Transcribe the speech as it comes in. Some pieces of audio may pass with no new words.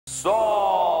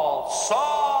Saul!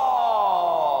 Saul!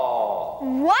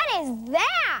 What is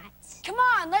that? Come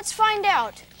on, let's find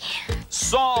out.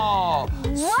 Saul!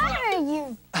 What are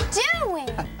you doing?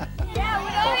 Yeah,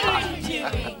 what are you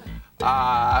doing?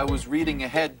 I was reading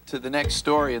ahead to the next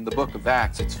story in the book of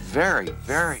Acts. It's very,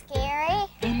 very... Scary?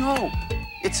 Oh, no.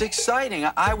 It's exciting.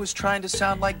 I was trying to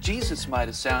sound like Jesus might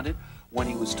have sounded when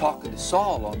he was talking to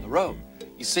Saul on the road.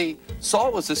 You see,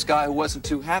 Saul was this guy who wasn't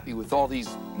too happy with all these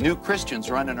new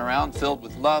Christians running around filled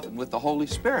with love and with the Holy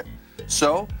Spirit.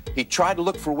 So he tried to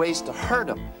look for ways to hurt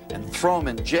them and throw them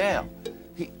in jail.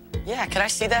 Yeah, can I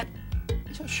see that?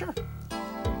 Yeah, sure.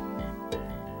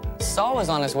 Saul was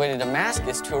on his way to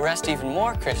Damascus to arrest even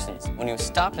more Christians when he was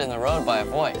stopped in the road by a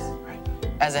voice. Right.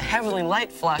 As a heavenly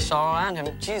light flashed all around him,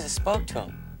 Jesus spoke to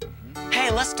him. Hey,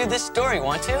 let's do this story,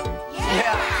 want to?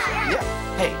 Yeah.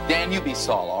 Hey, Dan, you be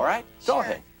Saul, all right? Go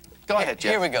ahead. Go ahead,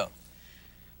 Jeff. Here we go.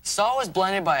 Saul was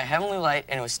blinded by a heavenly light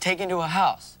and was taken to a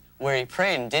house where he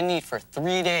prayed and didn't eat for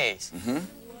 3 days.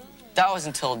 That was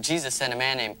until Jesus sent a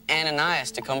man named Ananias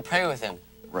to come pray with him.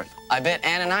 Right. I bet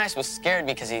Ananias was scared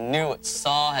because he knew what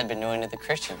Saul had been doing to the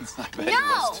Christians. I bet he No!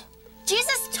 was.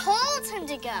 Jesus told him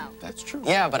to go. That's true.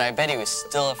 Yeah, but I bet he was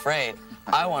still afraid.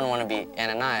 I wouldn't want to be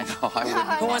Ananias. No, I wouldn't.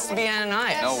 Who wants to be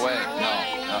Ananias? No way.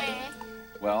 No.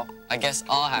 Well, I guess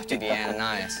I'll have to be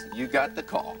Ananias. you got the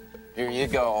call. Here you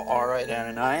go. All right,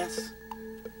 Ananias.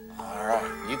 All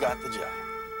right, you got the job.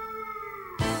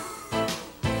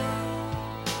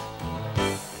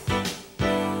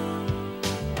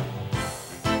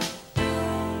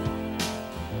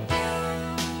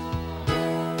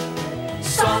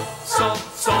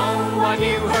 Saul, why do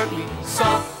you hurt me?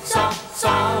 Saul,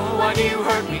 why do you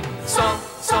hurt me?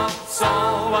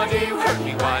 Saul, why do you hurt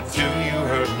me? Why do you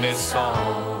hurt me,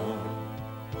 Saul?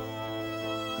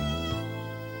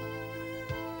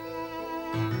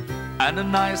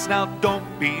 Ananias, now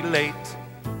don't be late.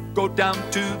 Go down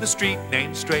to the street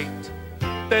named Straight.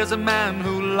 There's a man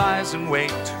who lies in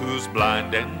wait, who's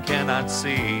blind and cannot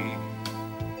see.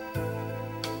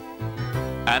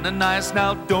 Ananias,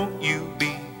 now don't you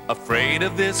be afraid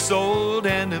of this old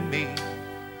enemy.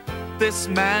 This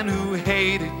man who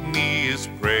hated me is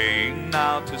praying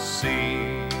now to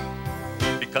see.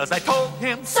 Because I told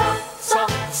him, Saul,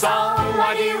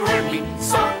 why do you hurt me?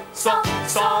 Saul,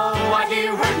 why do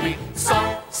you hurt me?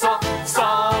 Saul,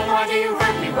 why do you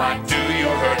hurt me? Why do you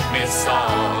hurt me,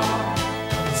 Saul?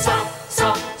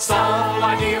 Saul,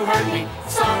 why do you hurt me?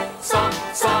 Saul,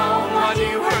 why do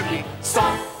you hurt me?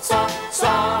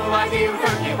 Saul, why do you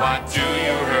hurt me? Why do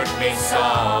you hurt me,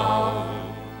 Saul?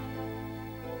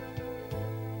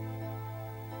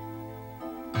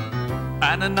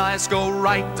 Ananias, go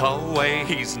right away.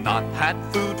 He's not had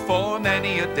food for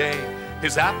many a day.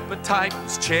 His appetite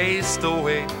was chased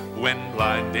away when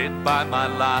blinded by my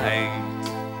light.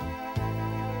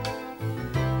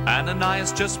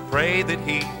 Ananias, just pray that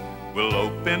he will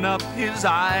open up his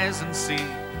eyes and see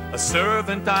a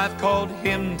servant I've called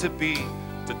him to be,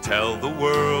 to tell the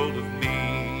world of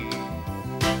me.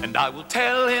 And I will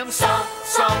tell him, Saul,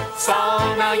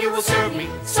 now you will serve me.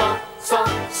 Saul,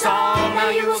 now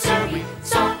you will serve me.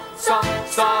 Saul,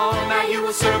 now you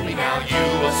will serve me. Now you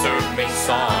will serve me,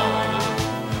 Saul.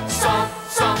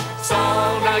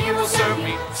 Saul, now you will serve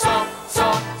me. Saul,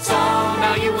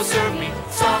 now you will serve me.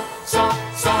 Saul,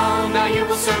 now you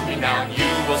will serve me. Now you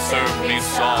will serve me,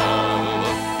 Saul.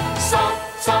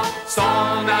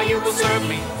 Saul, now you will serve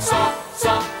me. Saul,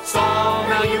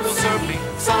 now you will serve me.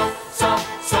 Saul,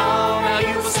 now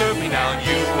you will serve me. Now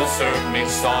you will serve me,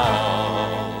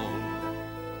 Saul.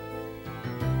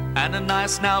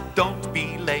 Ananias, now don't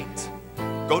be late.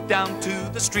 Go down to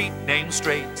the street named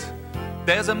Straight.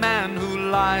 There's a man who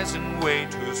lies in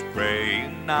wait, who's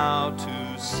praying now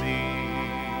to see.